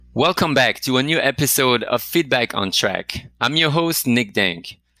Welcome back to a new episode of Feedback on Track. I'm your host, Nick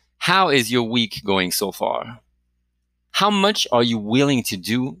Dank. How is your week going so far? How much are you willing to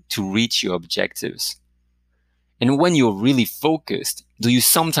do to reach your objectives? And when you're really focused, do you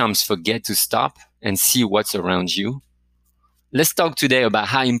sometimes forget to stop and see what's around you? Let's talk today about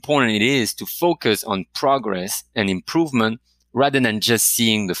how important it is to focus on progress and improvement rather than just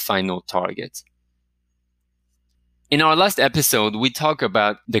seeing the final target. In our last episode, we talked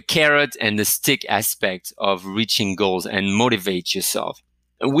about the carrot and the stick aspect of reaching goals and motivate yourself.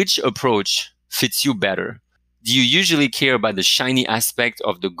 Which approach fits you better? Do you usually care about the shiny aspect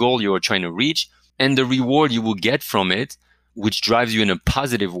of the goal you are trying to reach and the reward you will get from it, which drives you in a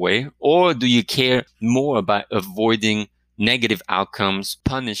positive way? Or do you care more about avoiding negative outcomes,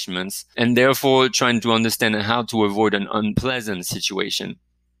 punishments, and therefore trying to understand how to avoid an unpleasant situation?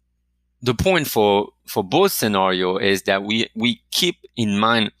 The point for both scenario is that we keep in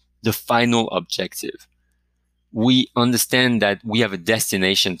mind the final objective. We understand that we have a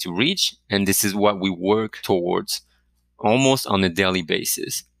destination to reach, and this is what we work towards almost on a daily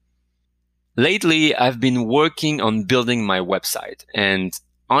basis. Lately, I've been working on building my website, and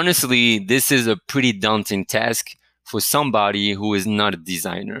honestly, this is a pretty daunting task for somebody who is not a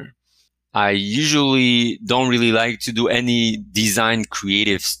designer. I usually don't really like to do any design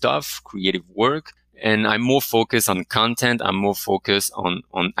creative stuff, creative work, and I'm more focused on content. I'm more focused on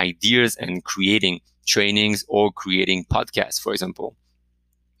ideas and creating trainings or creating podcasts, for example.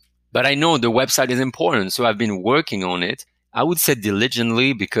 But I know the website is important, so I've been working on it. I would say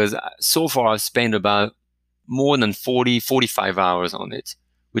diligently because so far I've spent about more than 45 hours on it,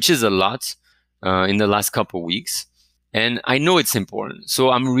 which is a lot in the last couple of weeks. And I know it's important. So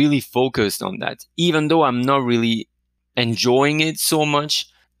I'm really focused on that. Even though I'm not really enjoying it so much,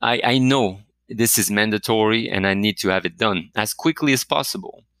 I know this is mandatory and I need to have it done as quickly as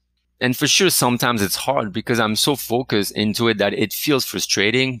possible. And for sure, sometimes it's hard because I'm so focused into it that it feels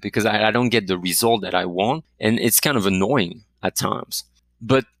frustrating because I don't get the result that I want. And it's kind of annoying at times.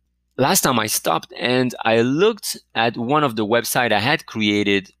 But last time I stopped and I looked at one of the websites I had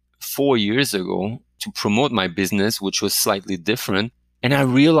created 4 years ago to promote my business, which was slightly different. And I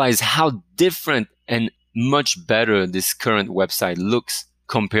realized how different and much better this current website looks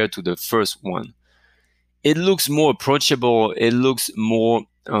compared to the first one. It looks more approachable. It looks more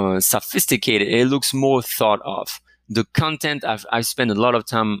sophisticated. It looks more thought of. The content, I've spent a lot of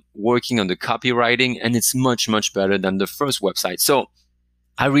time working on the copywriting, and it's much, much better than the first website. So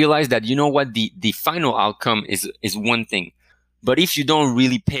I realized that, you know what, the final outcome is one thing. But if you don't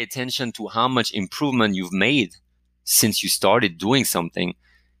really pay attention to how much improvement you've made since you started doing something,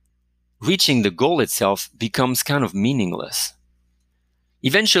 reaching the goal itself becomes kind of meaningless.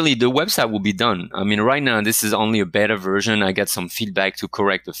 Eventually, the website will be done. I mean, right now, this is only a beta version. I got some feedback to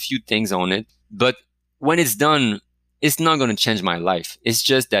correct a few things on it. But when it's done, it's not going to change my life. It's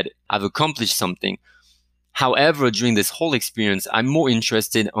just that I've accomplished something. However, during this whole experience, I'm more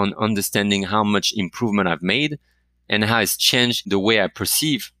interested on understanding how much improvement I've made and how it's changed the way I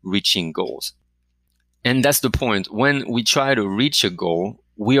perceive reaching goals. And that's the point. When we try to reach a goal,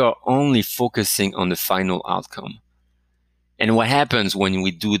 we are only focusing on the final outcome. And what happens when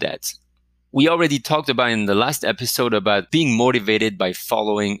we do that? We already talked about in the last episode about being motivated by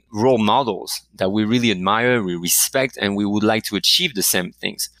following role models that we really admire, we respect, and we would like to achieve the same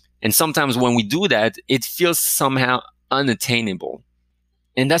things. And sometimes when we do that, it feels somehow unattainable.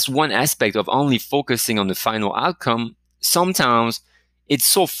 And that's one aspect of only focusing on the final outcome. Sometimes it's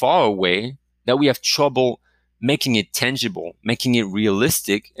so far away that we have trouble making it tangible, making it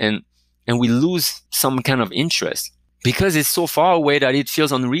realistic, and we lose some kind of interest because it's so far away that it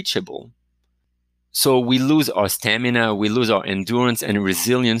feels unreachable. So we lose our stamina, we lose our endurance and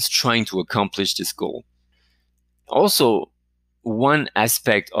resilience trying to accomplish this goal. Also, one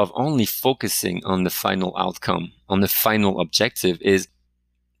aspect of only focusing on the final outcome, on the final objective, is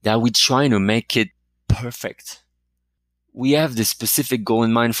that we're trying to make it perfect. We have this specific goal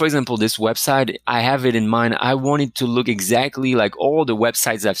in mind. For example, this website, I have it in mind. I want it to look exactly like all the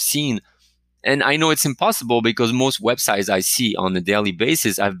websites I've seen. And I know it's impossible because most websites I see on a daily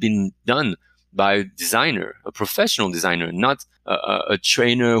basis have been done by a designer, a professional designer, not a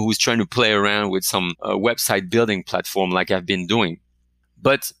trainer who's trying to play around with some website building platform like I've been doing.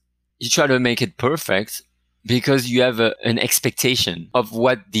 But you try to make it perfect because you have an expectation of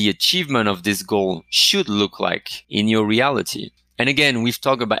what the achievement of this goal should look like in your reality. And again, we've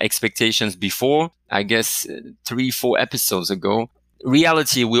talked about expectations before, I guess 3-4 episodes ago.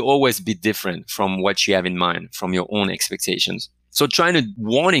 Reality will always be different from what you have in mind, from your own expectations. So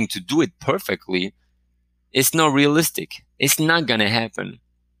wanting to do it perfectly, it's not realistic. It's not going to happen.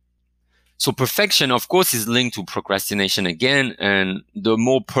 So perfection, of course, is linked to procrastination again. And the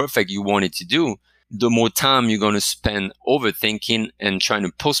more perfect you want it to do, the more time you're going to spend overthinking and trying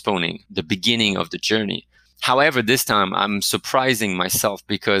to postponing the beginning of the journey. However, this time I'm surprising myself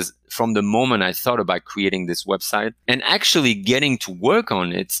because from the moment I thought about creating this website and actually getting to work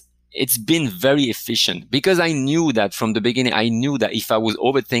on it, it's been very efficient because I knew that from the beginning, I knew that if I was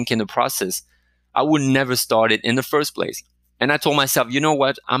overthinking the process, I would never start it in the first place. And I told myself, you know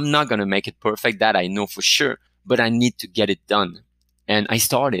what? I'm not going to make it perfect. That I know for sure, but I need to get it done. And I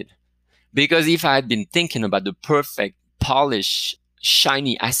started. Because if I had been thinking about the perfect, polished,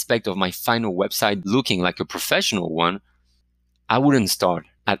 shiny aspect of my final website looking like a professional one, I wouldn't start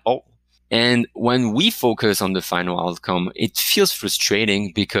at all. And when we focus on the final outcome, it feels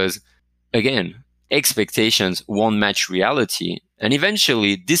frustrating because, again, expectations won't match reality. And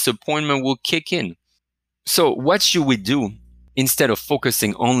eventually, disappointment will kick in. So, what should we do instead of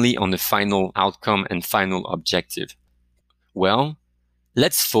focusing only on the final outcome and final objective? Well,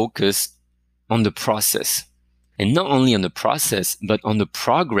 let's focus on the process. And not only on the process, but on the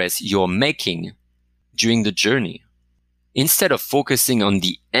progress you're making during the journey. Instead of focusing on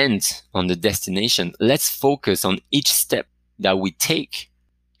the end, on the destination, let's focus on each step that we take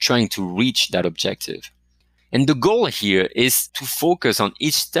trying to reach that objective. And the goal here is to focus on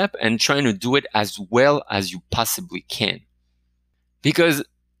each step and trying to do it as well as you possibly can. Because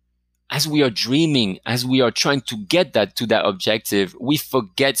as we are dreaming, as we are trying to get that to that objective, we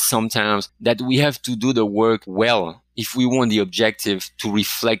forget sometimes that we have to do the work well if we want the objective to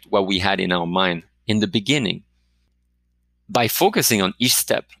reflect what we had in our mind in the beginning. By focusing on each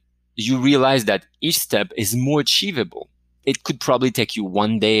step, you realize that each step is more achievable. It could probably take you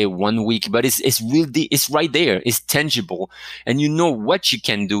 1 day, 1 week, but it's right there. It's tangible. And you know what you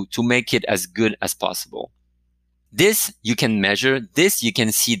can do to make it as good as possible. This you can measure. This you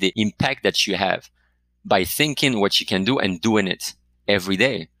can see the impact that you have by thinking what you can do and doing it every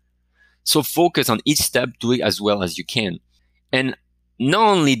day. So focus on each step, do it as well as you can. And not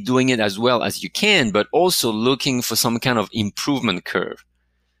only doing it as well as you can, but also looking for some kind of improvement curve.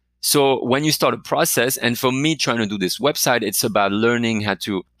 So when you start a process, and for me trying to do this website, it's about learning how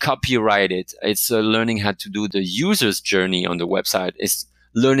to copyright it. It's learning how to do the user's journey on the website. It's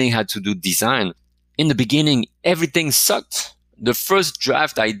learning how to do design. In the beginning, everything sucked. The first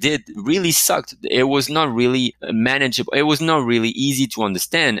draft I did really sucked. It was not really manageable. It was not really easy to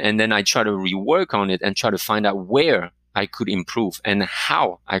understand. And then I tried to rework on it and try to find out where I could improve and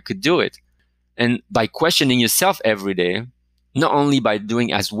how I could do it. And by questioning yourself every day, not only by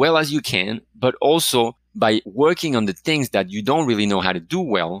doing as well as you can, but also by working on the things that you don't really know how to do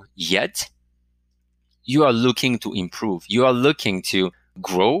well yet, you are looking to improve. You are looking to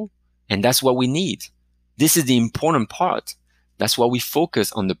grow, and that's what we need. This is the important part. That's why we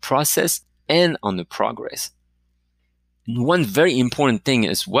focus on the process and on the progress. And one very important thing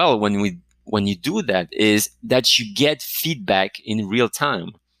as well when you do that is that you get feedback in real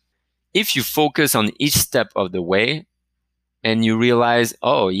time. If you focus on each step of the way, and you realize,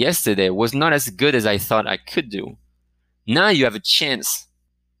 oh, yesterday was not as good as I thought I could do. Now you have a chance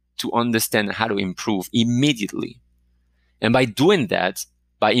to understand how to improve immediately. And by doing that,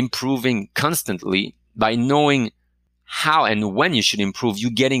 by improving constantly, by knowing how and when you should improve, you're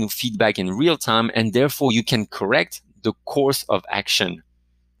getting feedback in real time, and therefore you can correct the course of action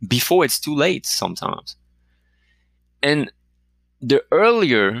before it's too late sometimes. And the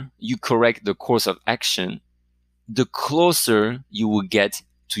earlier you correct the course of action, the closer you will get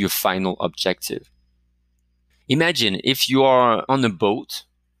to your final objective. Imagine if you are on a boat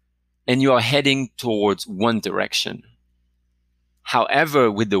and you are heading towards one direction.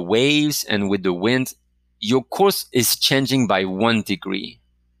 However, with the waves and with the wind, your course is changing by 1 degree.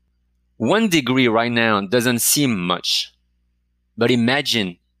 1 degree right now doesn't seem much, but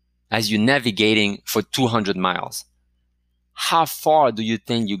imagine as you're navigating for 200 miles. How far do you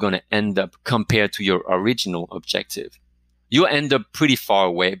think you're going to end up compared to your original objective? You'll end up pretty far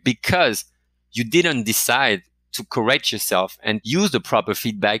away because you didn't decide to correct yourself and use the proper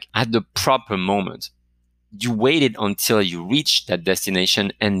feedback at the proper moment. You waited until you reached that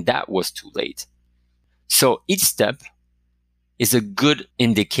destination, and that was too late. So each step is a good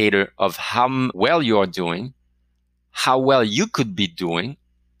indicator of how well you are doing, how well you could be doing,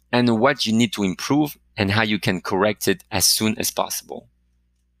 and what you need to improve and how you can correct it as soon as possible.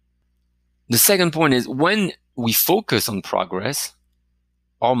 The second point is when we focus on progress,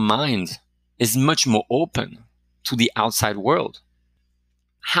 our mind is much more open to the outside world.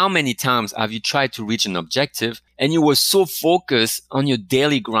 How many times have you tried to reach an objective and you were so focused on your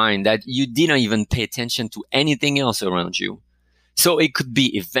daily grind that you didn't even pay attention to anything else around you? So it could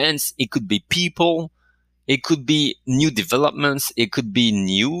be events, it could be people, it could be new developments, it could be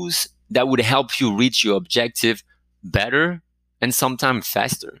news that would help you reach your objective better and sometimes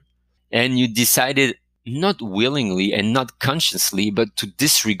faster. And you decided not willingly and not consciously, but to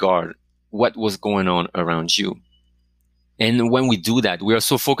disregard what was going on around you. And when we do that, we are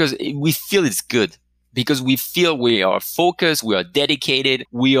so focused, we feel it's good because we feel we are focused, we are dedicated,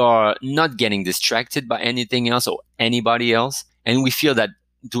 we are not getting distracted by anything else or anybody else. And we feel that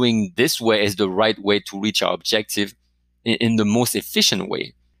doing this way is the right way to reach our objective in the most efficient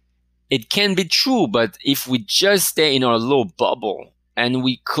way. It can be true, but if we just stay in our little bubble and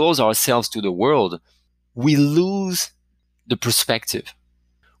we close ourselves to the world, we lose the perspective.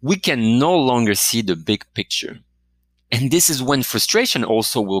 We can no longer see the big picture. And this is when frustration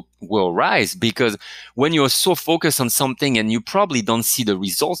also will rise, because when you're so focused on something and you probably don't see the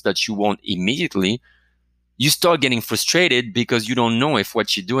results that you want immediately, you start getting frustrated because you don't know if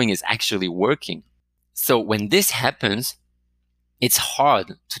what you're doing is actually working. So when this happens, it's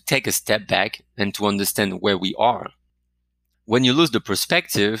hard to take a step back and to understand where we are. When you lose the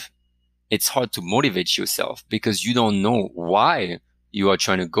perspective, it's hard to motivate yourself because you don't know why you are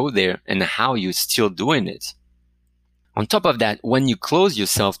trying to go there and how you're still doing it. On top of that, when you close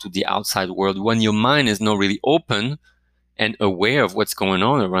yourself to the outside world, when your mind is not really open and aware of what's going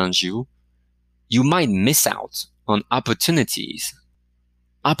on around you, you might miss out on opportunities.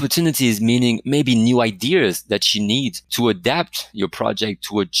 Opportunities meaning maybe new ideas that you need to adapt your project,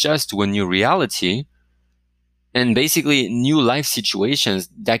 to adjust to a new reality, and basically new life situations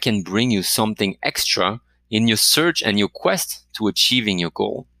that can bring you something extra in your search and your quest to achieving your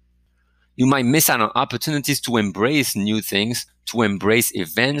goal. You might miss out on opportunities to embrace new things, to embrace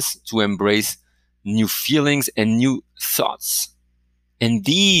events, to embrace new feelings and new thoughts. And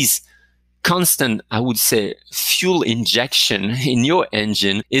these constant, I would say, fuel injection in your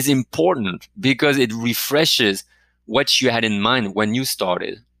engine is important because it refreshes what you had in mind when you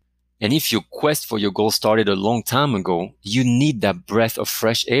started. And if your quest for your goal started a long time ago, you need that breath of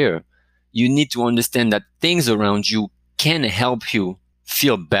fresh air. You need to understand that things around you can help you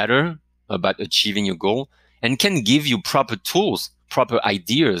feel better about achieving your goal and can give you proper tools, proper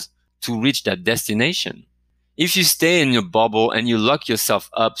ideas to reach that destination. If you stay in your bubble and you lock yourself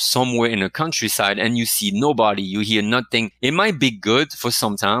up somewhere in the countryside and you see nobody, you hear nothing, it might be good for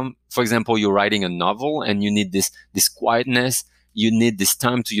some time. For example, you're writing a novel and you need this quietness. You need this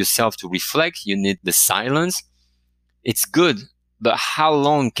time to yourself to reflect. You need the silence. It's good, but how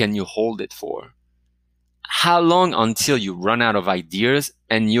long can you hold it for? How long until you run out of ideas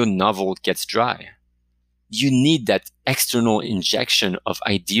and your novel gets dry? You need that external injection of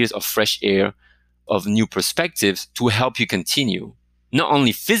ideas, of fresh air, of new perspectives to help you continue, not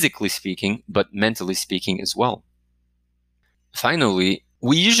only physically speaking, but mentally speaking as well. Finally,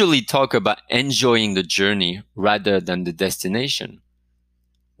 we usually talk about enjoying the journey rather than the destination.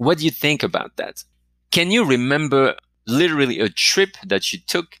 What do you think about that? Can you remember literally a trip that you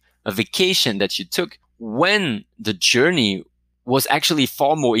took, a vacation that you took, when the journey was actually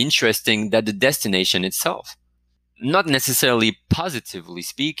far more interesting than the destination itself? Not necessarily positively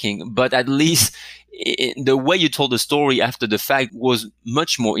speaking, but at least the way you told the story after the fact was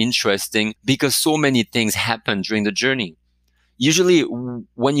much more interesting because so many things happened during the journey. Usually,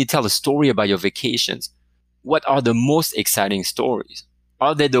 when you tell a story about your vacations, what are the most exciting stories?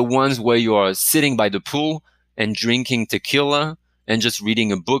 Are they the ones where you are sitting by the pool and drinking tequila and just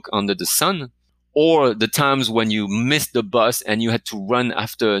reading a book under the sun? Or the times when you missed the bus and you had to run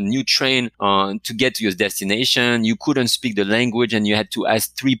after a new train to get to your destination. You couldn't speak the language and you had to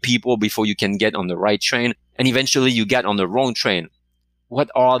ask 3 people before you can get on the right train. And eventually you got on the wrong train.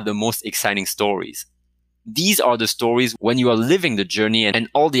 What are the most exciting stories? These are the stories when you are living the journey and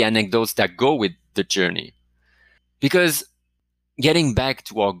all the anecdotes that go with the journey. Because getting back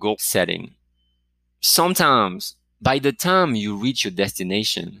to our goal setting, sometimes by the time you reach your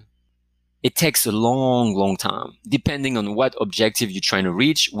destination, it takes a long, long time, depending on what objective you're trying to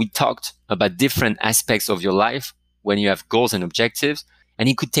reach. We talked about different aspects of your life when you have goals and objectives, and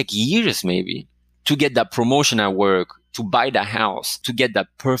it could take years maybe to get that promotion at work, to buy the house, to get that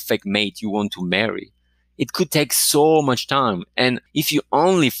perfect mate you want to marry. It could take so much time. And if you're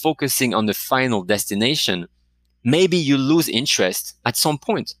only focusing on the final destination, maybe you lose interest at some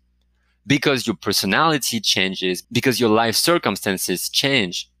point because your personality changes, because your life circumstances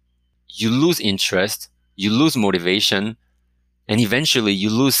change. You lose interest, you lose motivation, and eventually you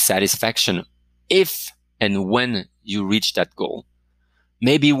lose satisfaction if and when you reach that goal.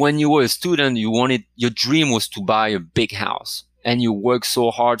 Maybe when you were a student, your dream was to buy a big house and you worked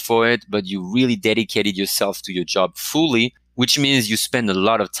so hard for it, but you really dedicated yourself to your job fully, which means you spend a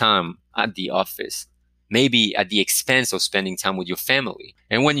lot of time at the office, maybe at the expense of spending time with your family.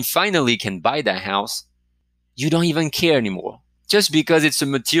 And when you finally can buy that house, you don't even care anymore. Just because it's a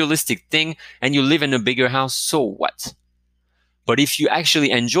materialistic thing and you live in a bigger house, so what? But if you actually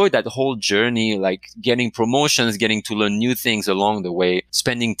enjoy that whole journey, like getting promotions, getting to learn new things along the way,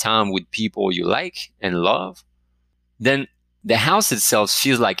 spending time with people you like and love, then the house itself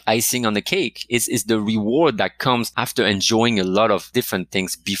feels like icing on the cake. It's the reward that comes after enjoying a lot of different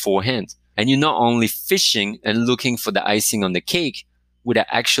things beforehand. And you're not only fishing and looking for the icing on the cake without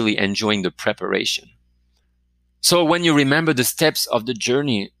actually enjoying the preparation. So when you remember the steps of the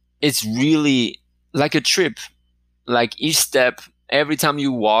journey, it's really like a trip. Like each step, every time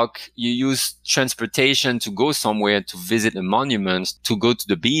you walk, you use transportation to go somewhere, to visit a monument, to go to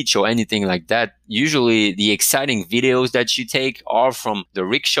the beach or anything like that. Usually the exciting videos that you take are from the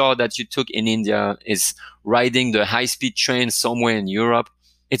rickshaw that you took in India, is riding the high-speed train somewhere in Europe.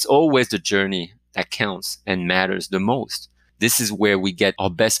 It's always the journey that counts and matters the most. This is where we get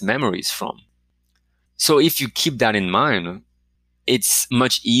our best memories from. So if you keep that in mind, it's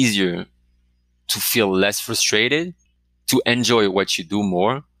much easier to feel less frustrated, to enjoy what you do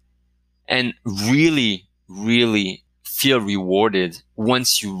more, and really, really feel rewarded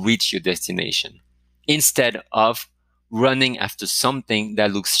once you reach your destination, instead of running after something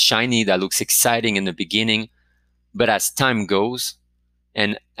that looks shiny, that looks exciting in the beginning, but as time goes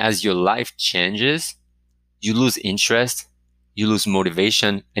and as your life changes, you lose interest, you lose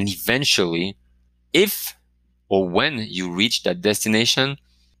motivation, and eventually, if or when you reach that destination,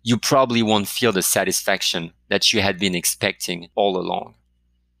 you probably won't feel the satisfaction that you had been expecting all along.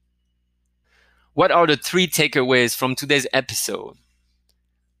 What are the 3 takeaways from today's episode?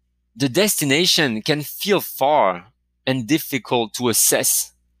 The destination can feel far and difficult to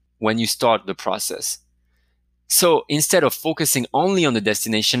assess when you start the process. So instead of focusing only on the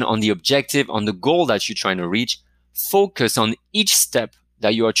destination, on the objective, on the goal that you're trying to reach, focus on each step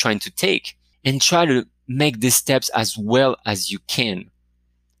that you are trying to take and try to make these steps as well as you can.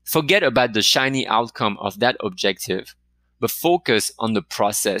 Forget about the shiny outcome of that objective, but focus on the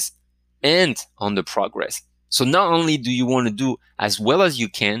process and on the progress. So not only do you want to do as well as you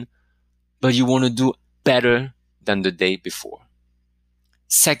can, but you want to do better than the day before.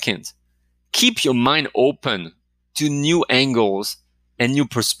 Second, keep your mind open to new angles and new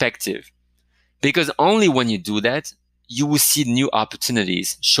perspective, because only when you do that, you will see new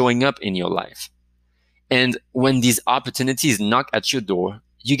opportunities showing up in your life. And when these opportunities knock at your door,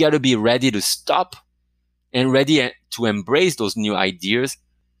 you got to be ready to stop and ready to embrace those new ideas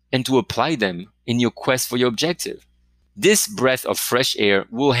and to apply them in your quest for your objective. This breath of fresh air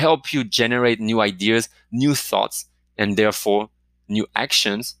will help you generate new ideas, new thoughts, and therefore new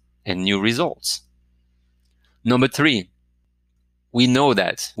actions and new results. Number 3, we know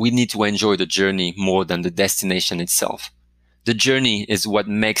that we need to enjoy the journey more than the destination itself. The journey is what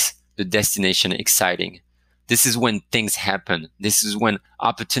makes the destination exciting. This is when things happen. This is when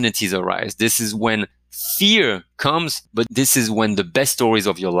opportunities arise. This is when fear comes, but this is when the best stories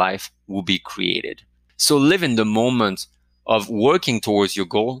of your life will be created. So live in the moment of working towards your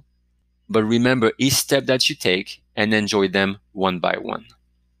goal, but remember each step that you take and enjoy them one by one.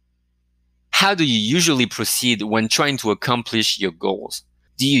 How do you usually proceed when trying to accomplish your goals?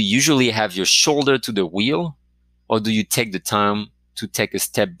 Do you usually have your shoulder to the wheel, or do you take the time to take a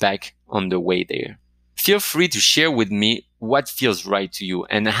step back on the way there? Feel free to share with me what feels right to you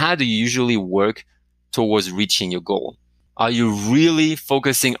and how do you usually work towards reaching your goal. Are you really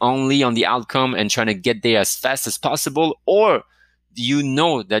focusing only on the outcome and trying to get there as fast as possible? Or do you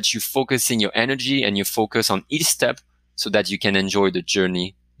know that you're focusing your energy and you focus on each step so that you can enjoy the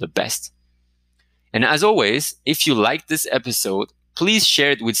journey the best? And as always, if you like this episode, please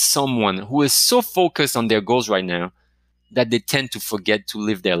share it with someone who is so focused on their goals right now that they tend to forget to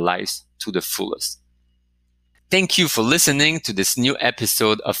live their lives to the fullest. Thank you for listening to this new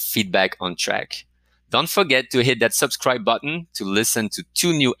episode of Feedback on Track. Don't forget to hit that subscribe button to listen to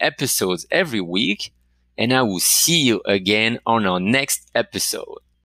 2 new episodes every week, and I will see you again on our next episode.